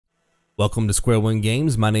Welcome to Square One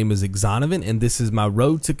Games. My name is Exonovan and this is my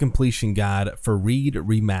road to completion guide for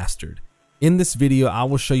Remastered. In this video, I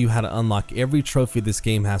will show you how to unlock every trophy this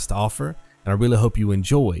game has to offer, and I really hope you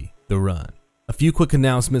enjoy the run. A few quick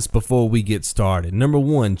announcements before we get started. Number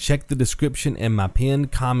one, check the description and my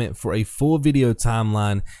pinned comment for a full video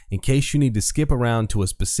timeline in case you need to skip around to a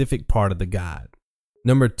specific part of the guide.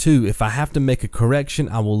 Number two, if I have to make a correction,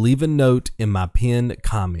 I will leave a note in my pinned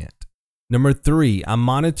comment. Number three, I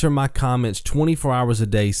monitor my comments 24 hours a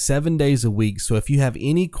day, 7 days a week, so if you have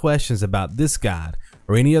any questions about this guide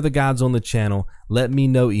or any other guides on the channel, let me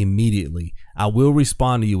know immediately. I will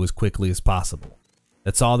respond to you as quickly as possible.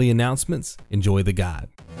 That's all the announcements. Enjoy the guide.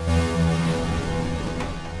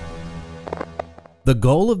 The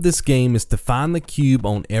goal of this game is to find the cube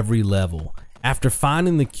on every level. After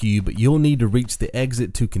finding the cube, you'll need to reach the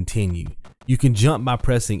exit to continue. You can jump by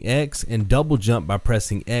pressing X and double jump by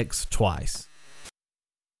pressing X twice.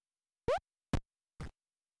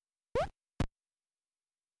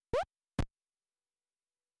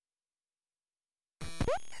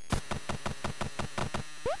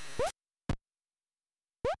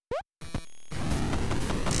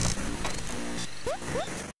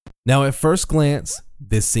 Now at first glance,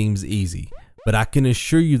 this seems easy, but I can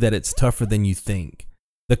assure you that it's tougher than you think.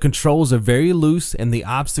 The controls are very loose and the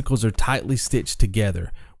obstacles are tightly stitched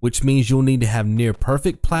together, which means you'll need to have near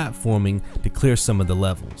perfect platforming to clear some of the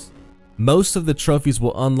levels. Most of the trophies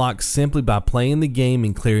will unlock simply by playing the game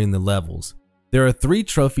and clearing the levels. There are 3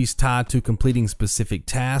 trophies tied to completing specific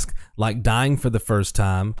tasks, like dying for the first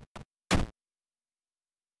time,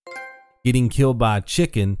 getting killed by a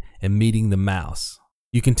chicken, and meeting the mouse.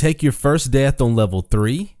 You can take your first death on level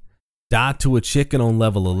 3, die to a chicken on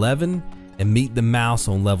level 11, and meet the mouse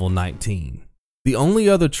on level 19. The only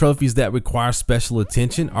other trophies that require special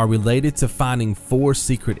attention are related to finding 4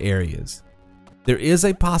 secret areas. There is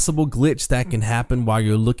a possible glitch that can happen while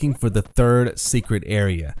you're looking for the 3rd secret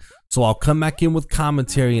area, so I'll come back in with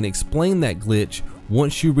commentary and explain that glitch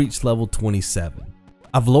once you reach level 27.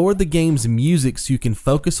 I've lowered the game's music so you can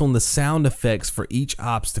focus on the sound effects for each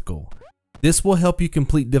obstacle. This will help you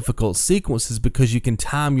complete difficult sequences because you can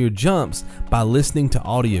time your jumps by listening to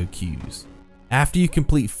audio cues. After you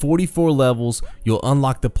complete 44 levels, you'll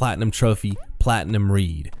unlock the Platinum Trophy, Platinum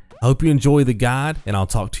Reed. I hope you enjoy the guide, and I'll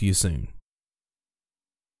talk to you soon.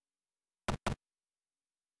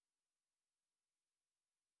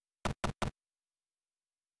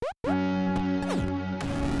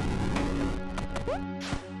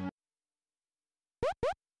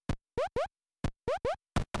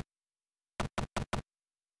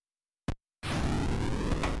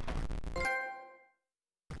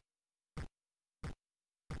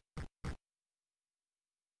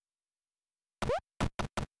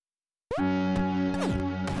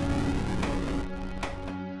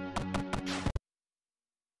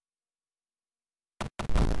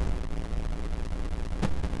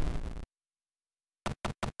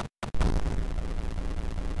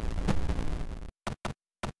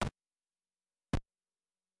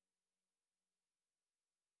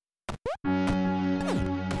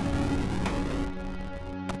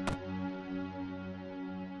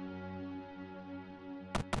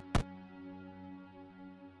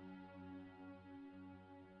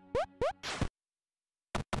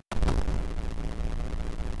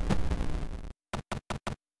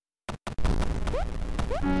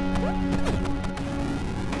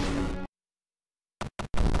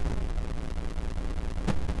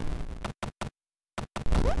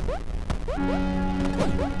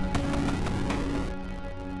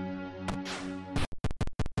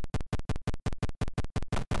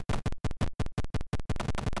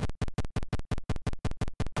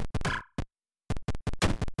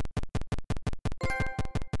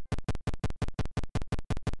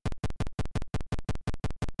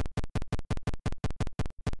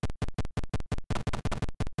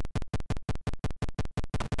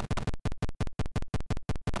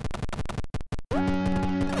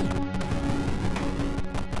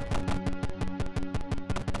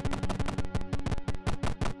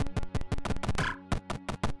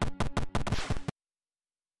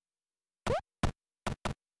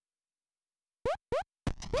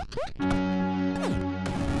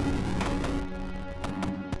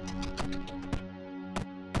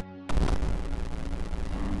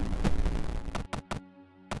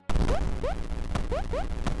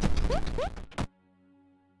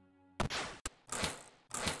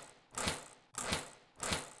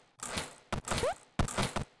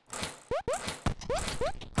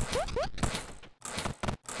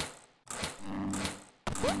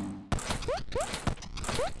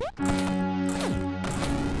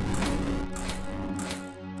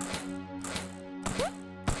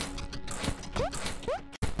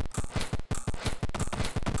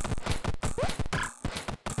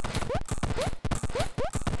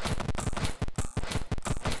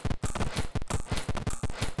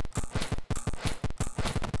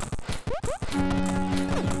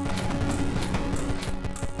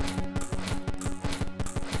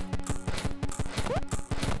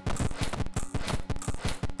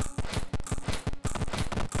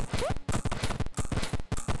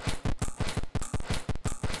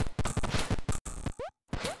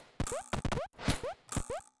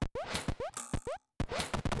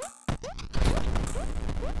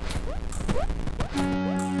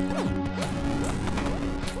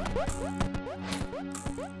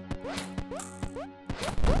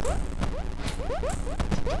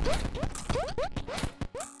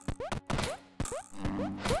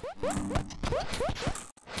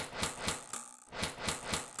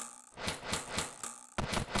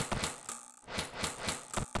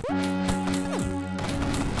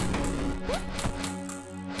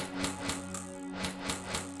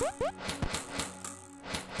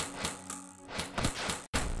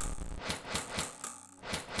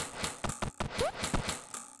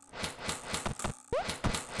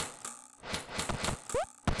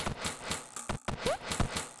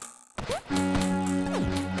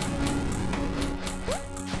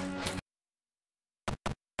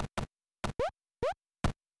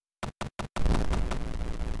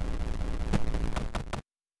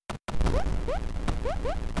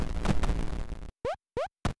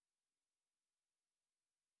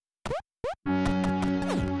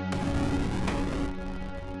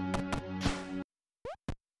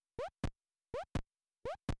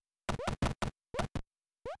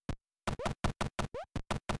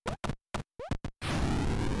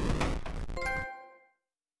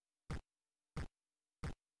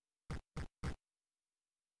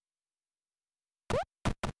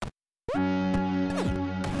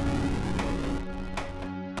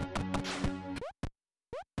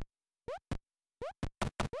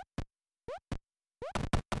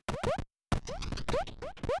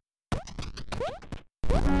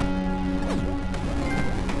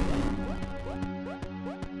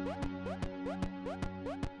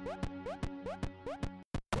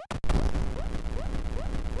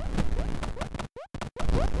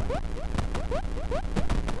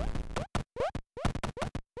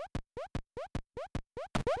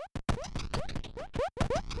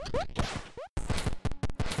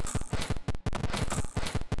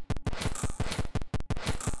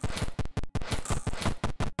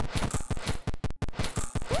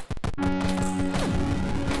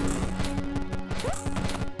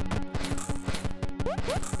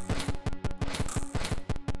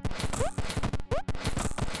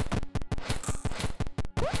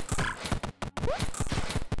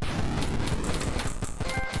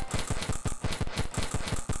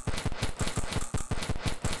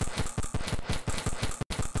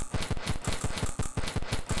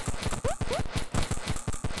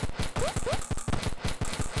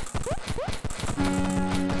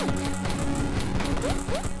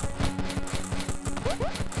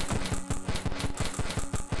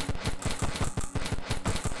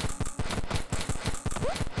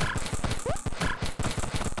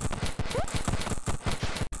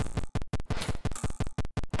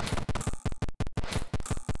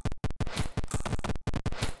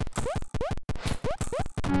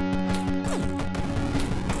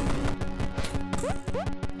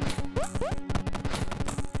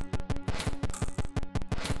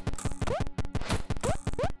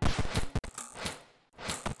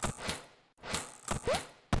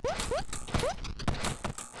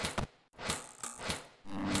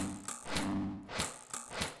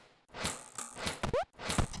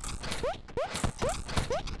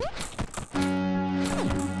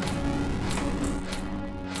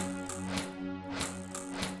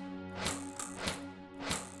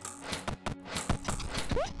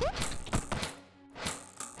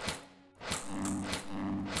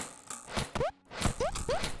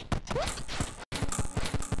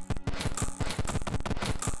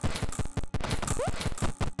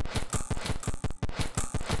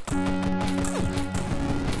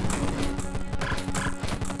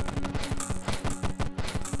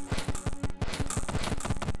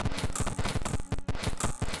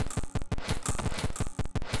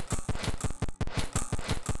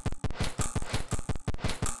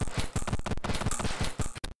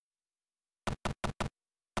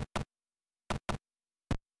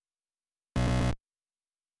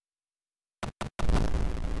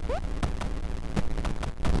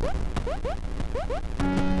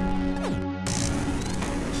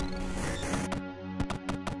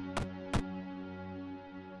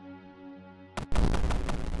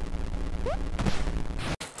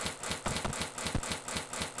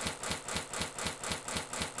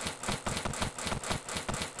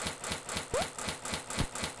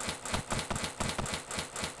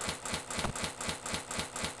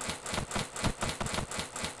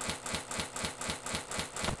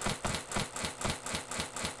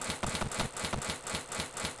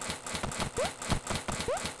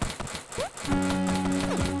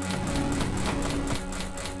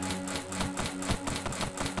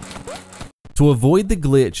 To avoid the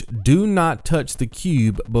glitch, do not touch the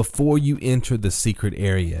cube before you enter the secret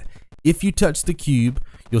area. If you touch the cube,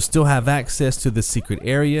 you'll still have access to the secret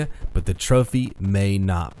area, but the trophy may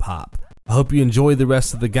not pop. I hope you enjoy the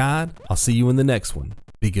rest of the guide. I'll see you in the next one.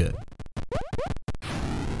 Be good.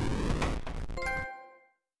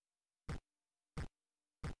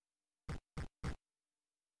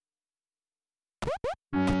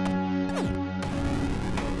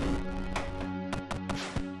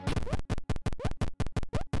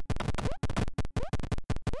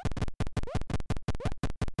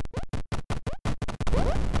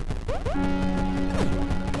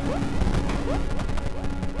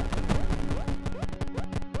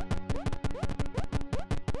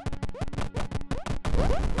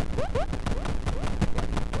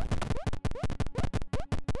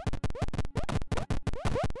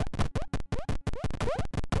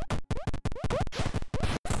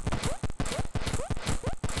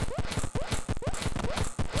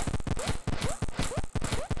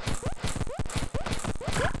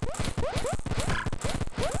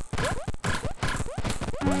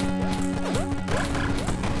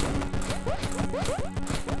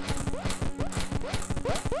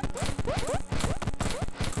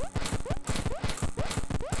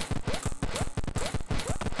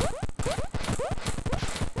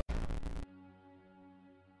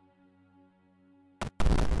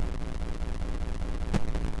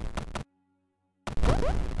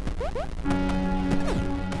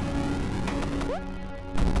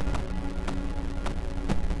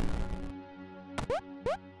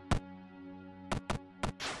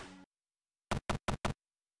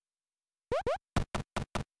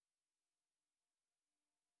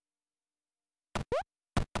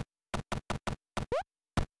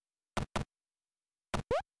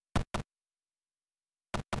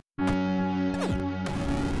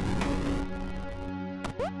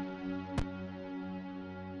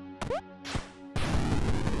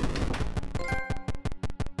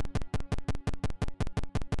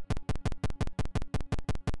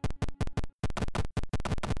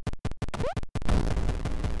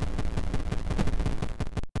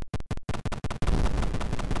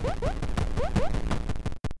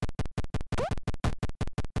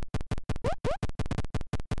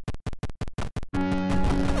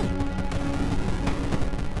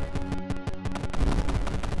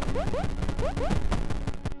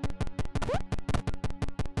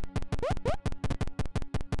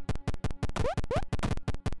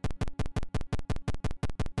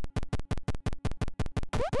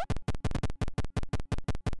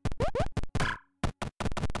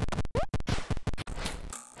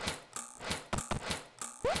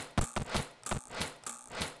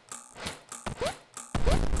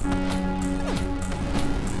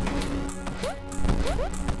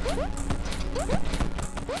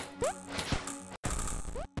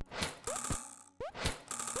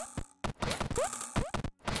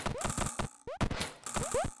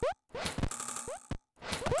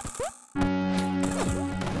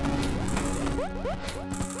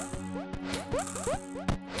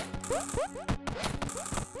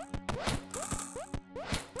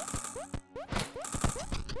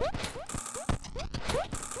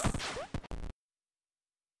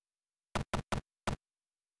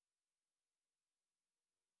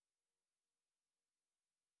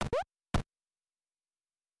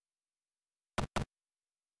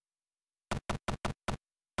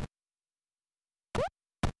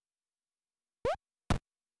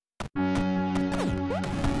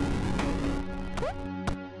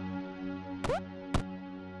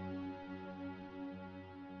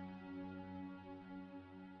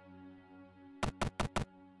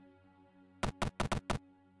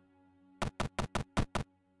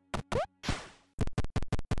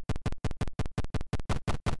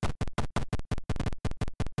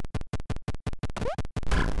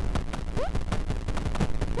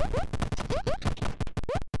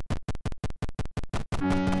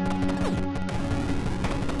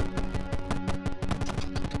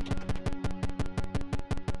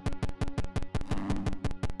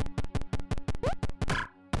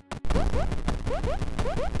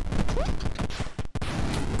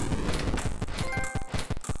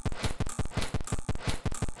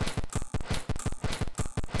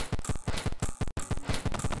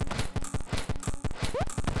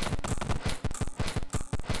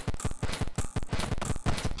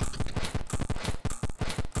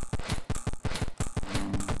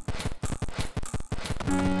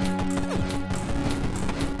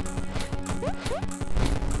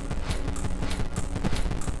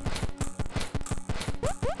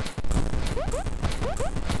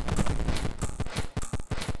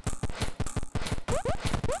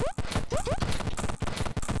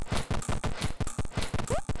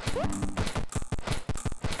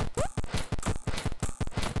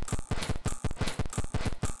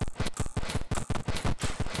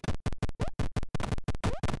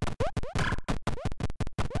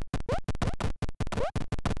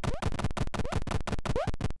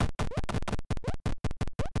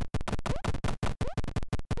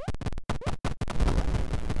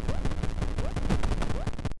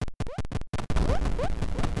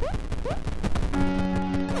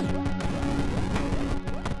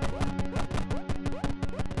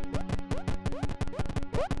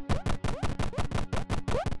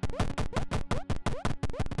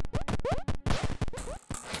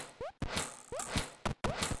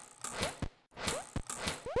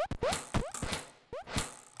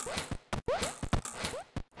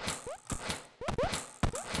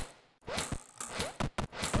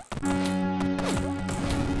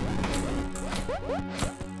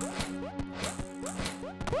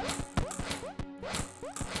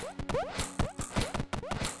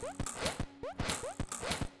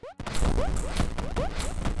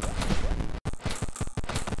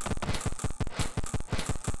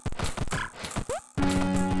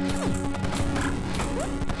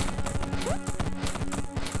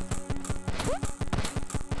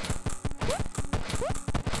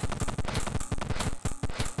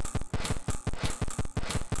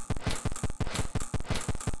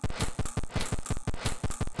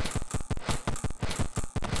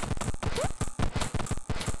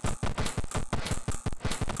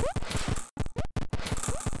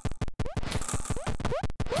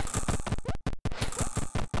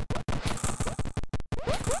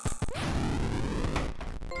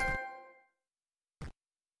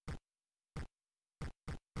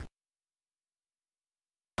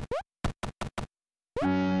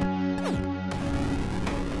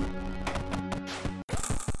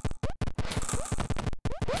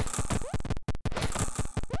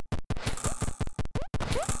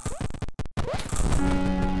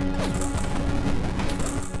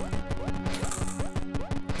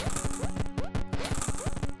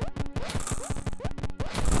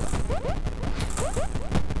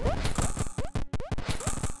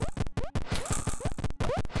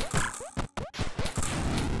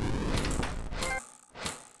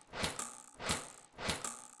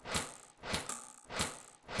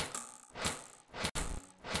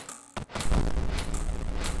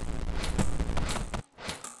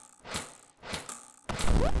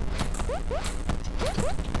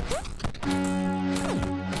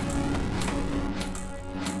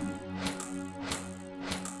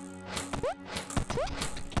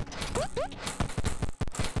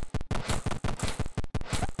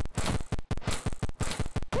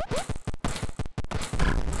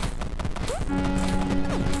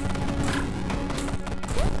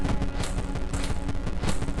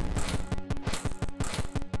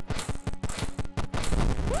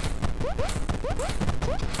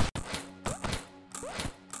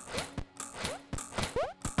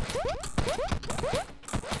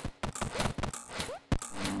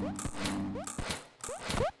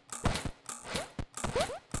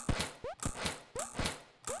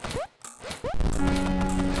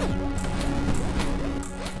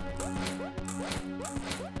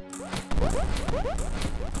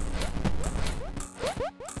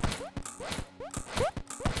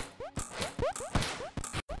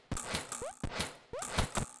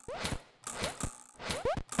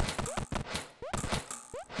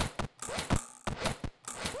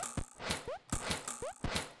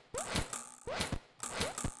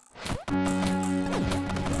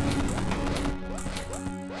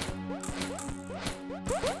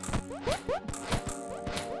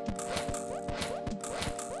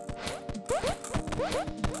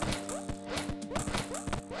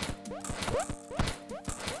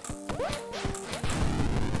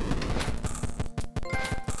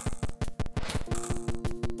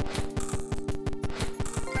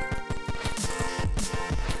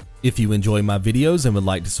 If you enjoy my videos and would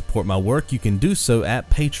like to support my work, you can do so at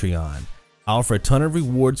Patreon. I offer a ton of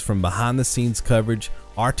rewards from behind the scenes coverage,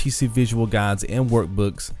 RTC visual guides and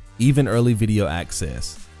workbooks, even early video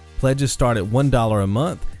access. Pledges start at $1 a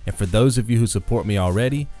month, and for those of you who support me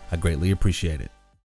already, I greatly appreciate it.